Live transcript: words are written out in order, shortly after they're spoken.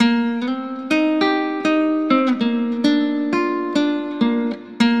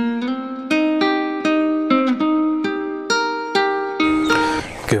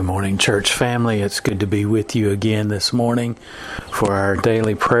Church family, it's good to be with you again this morning for our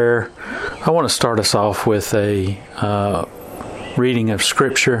daily prayer. I want to start us off with a reading of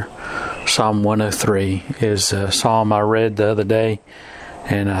Scripture. Psalm 103 is a psalm I read the other day,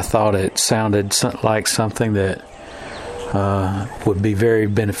 and I thought it sounded like something that would be very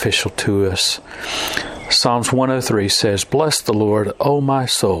beneficial to us. Psalms 103 says, "Bless the Lord, O my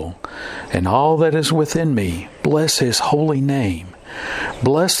soul, and all that is within me. Bless His holy name.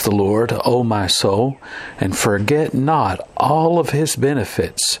 Bless the Lord, O my soul, and forget not all of His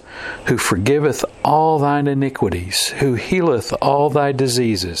benefits, who forgiveth all thine iniquities, who healeth all thy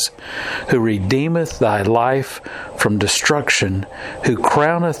diseases, who redeemeth thy life from destruction, who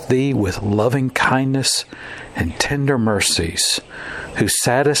crowneth thee with loving kindness and tender mercies, who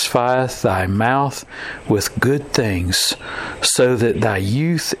satisfieth thy mouth with good things, so that thy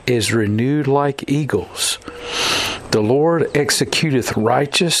youth is renewed like eagles. The Lord executeth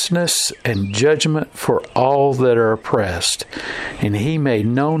righteousness and judgment for all that are oppressed. And He made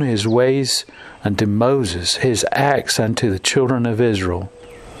known His ways unto Moses, His acts unto the children of Israel.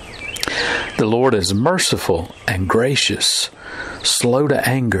 The Lord is merciful and gracious, slow to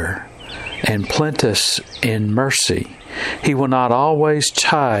anger, and plenteous in mercy. He will not always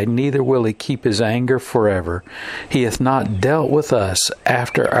chide, neither will He keep His anger forever. He hath not dealt with us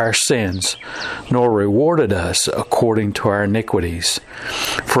after our sins, nor rewarded us according to our iniquities.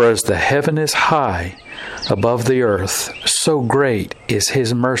 For as the heaven is high above the earth, so great is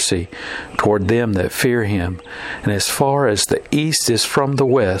His mercy toward them that fear Him. And as far as the east is from the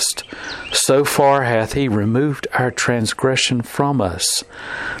west, so far hath He removed our transgression from us.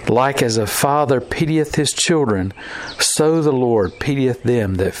 Like as a father pitieth his children, so the Lord pitieth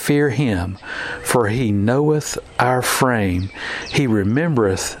them that fear Him. For He knoweth our frame, He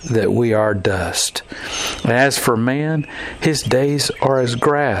remembereth that we are dust. And as for man, his days are as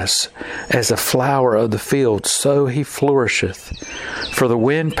grass, as a flower of the field, so he flourisheth. For the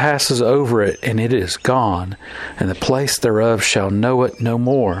wind passes over it, and it is gone, and the place thereof shall know it no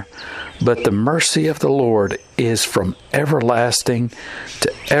more. But the mercy of the Lord is from everlasting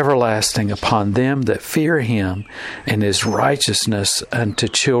to everlasting upon them that fear Him, and His righteousness unto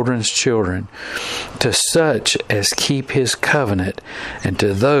children's children, to such as keep His covenant, and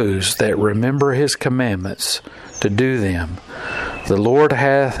to those that remember His commandments to do them. The Lord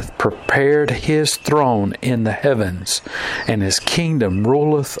hath prepared His throne in the heavens, and His kingdom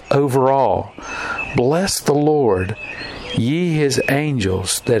ruleth over all. Bless the Lord, ye His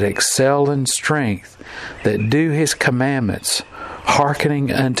angels that excel in strength, that do His commandments,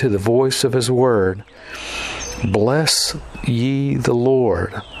 hearkening unto the voice of His word. Bless ye the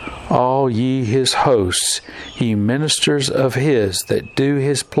Lord, all ye His hosts, ye ministers of His that do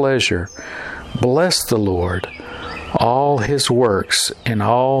His pleasure. Bless the Lord, all His works in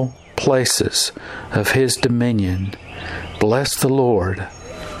all places of His dominion. Bless the Lord,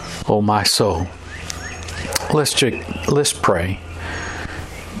 O my soul." Let's pray.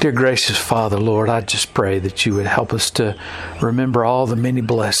 Dear gracious Father, Lord, I just pray that You would help us to remember all the many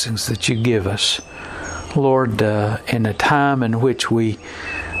blessings that You give us. Lord, in a time in which we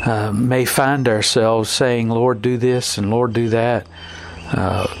may find ourselves saying, "Lord, do this," and "Lord, do that,"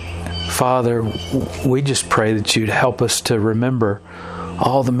 Father, we just pray that You'd help us to remember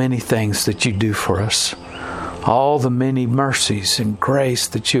all the many things that You do for us, all the many mercies and grace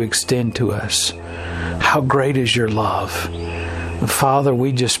that You extend to us. How great is Your love. Father,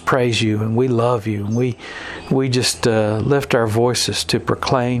 we just praise You and we love You, and we just lift our voices to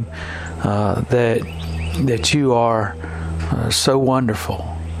proclaim that You are so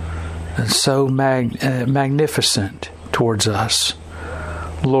wonderful and so magnificent towards us.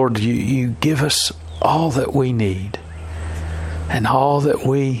 Lord, you give us all that we need and all that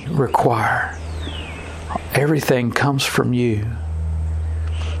we require. Everything comes from You.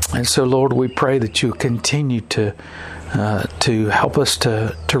 And so, Lord, we pray that You continue to help us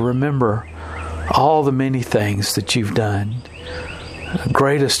to remember all the many things that You've done. The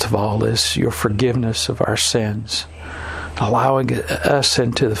greatest of all is Your forgiveness of our sins, allowing us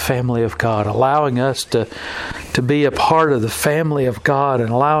into the family of God, allowing us to be a part of the family of God, and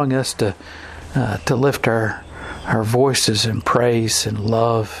allowing us to lift our voices in praise and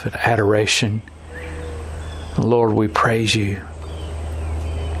love and adoration. Lord, we praise You.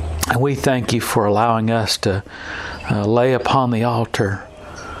 And we thank You for allowing us to lay upon the altar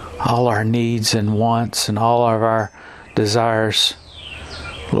all our needs and wants and all of our desires.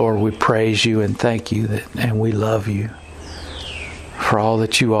 Lord, we praise You and thank You and we love You for all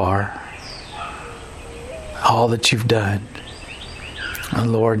that You are, all that You've done.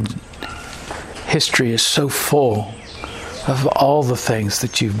 And Lord, history is so full of all the things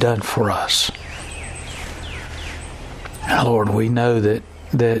that you've done for us. Lord, we know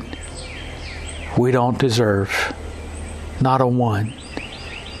that we don't deserve not a one.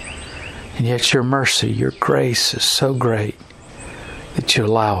 And yet your mercy, your grace is so great that you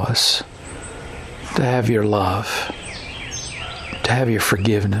allow us to have your love, to have your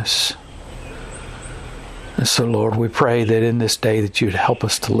forgiveness. And so, Lord, we pray that in this day that you'd help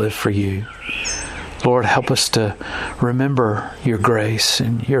us to live for you. Lord, help us to remember your grace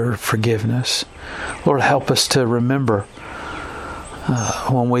and your forgiveness. Lord, help us to remember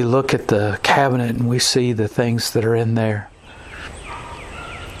when we look at the cabinet and we see the things that are in there.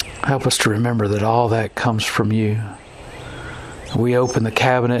 Help us to remember that all that comes from you. We open the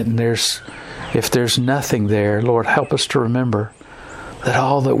cabinet and if there's nothing there, Lord, help us to remember that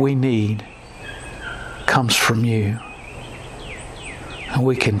all that we need comes from you. And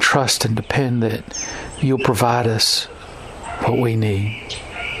we can trust and depend that you'll provide us what we need.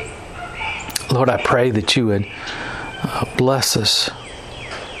 Lord, I pray that you would bless us,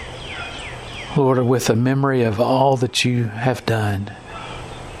 Lord, with a memory of all that you have done.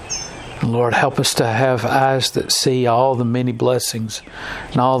 And Lord, help us to have eyes that see all the many blessings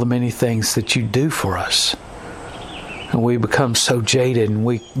and all the many things that you do for us. And we become so jaded, and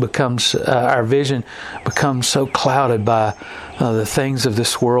our vision becomes so clouded by the things of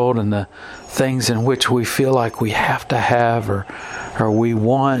this world and the things in which we feel like we have to have or we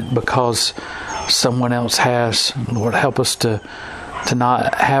want because someone else has. Lord, help us to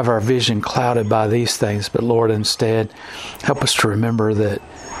not have our vision clouded by these things, but Lord, instead, help us to remember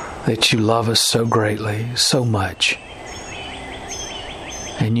that you love us so greatly, so much,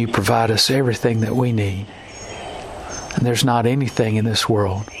 and you provide us everything that we need. And there's not anything in this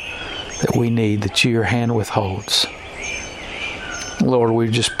world that we need that your hand withholds. Lord, we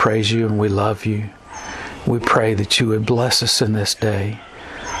just praise you and we love you. We pray that you would bless us in this day.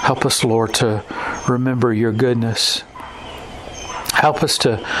 Help us, Lord, to remember your goodness. Help us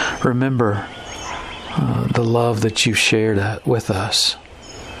to remember the love that you shared with us.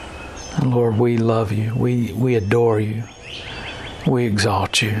 And Lord, we love you. We adore you. We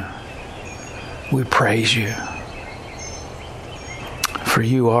exalt you. We praise you. For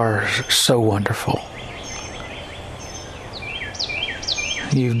you are so wonderful.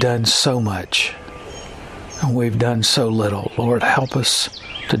 You've done so much, and we've done so little. Lord, help us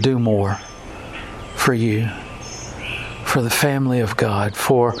to do more for you, for the family of God,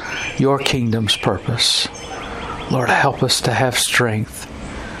 for your kingdom's purpose. Lord, help us to have strength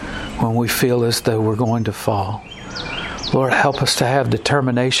when we feel as though we're going to fall. Lord, help us to have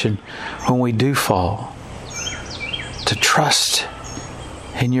determination when we do fall, to trust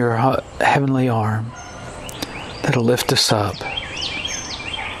in your heavenly arm that'll lift us up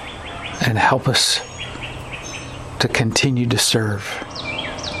and help us to continue to serve.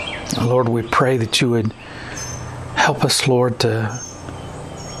 Lord, we pray that you would help us, Lord, to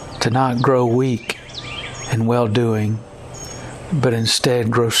not grow weak in well-doing, but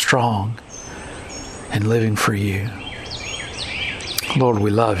instead grow strong in living for you. Lord, we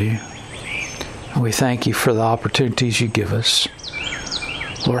love you. And we thank you for the opportunities you give us.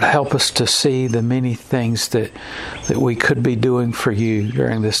 Lord, help us to see the many things that we could be doing for you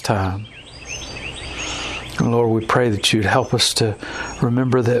during this time. And Lord, we pray that you'd help us to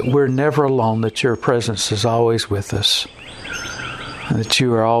remember that we're never alone, that your presence is always with us, and that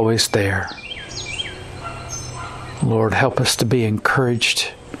you are always there. Lord, help us to be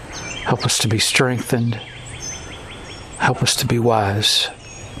encouraged. Help us to be strengthened. Help us to be wise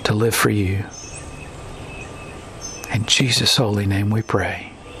to live for you. In Jesus' holy name we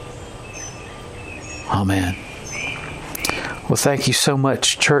pray. Amen. Well, thank you so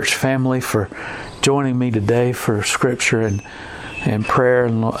much, church family, for joining me today for scripture and prayer.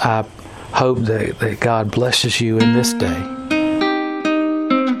 And I hope that God blesses you in this day.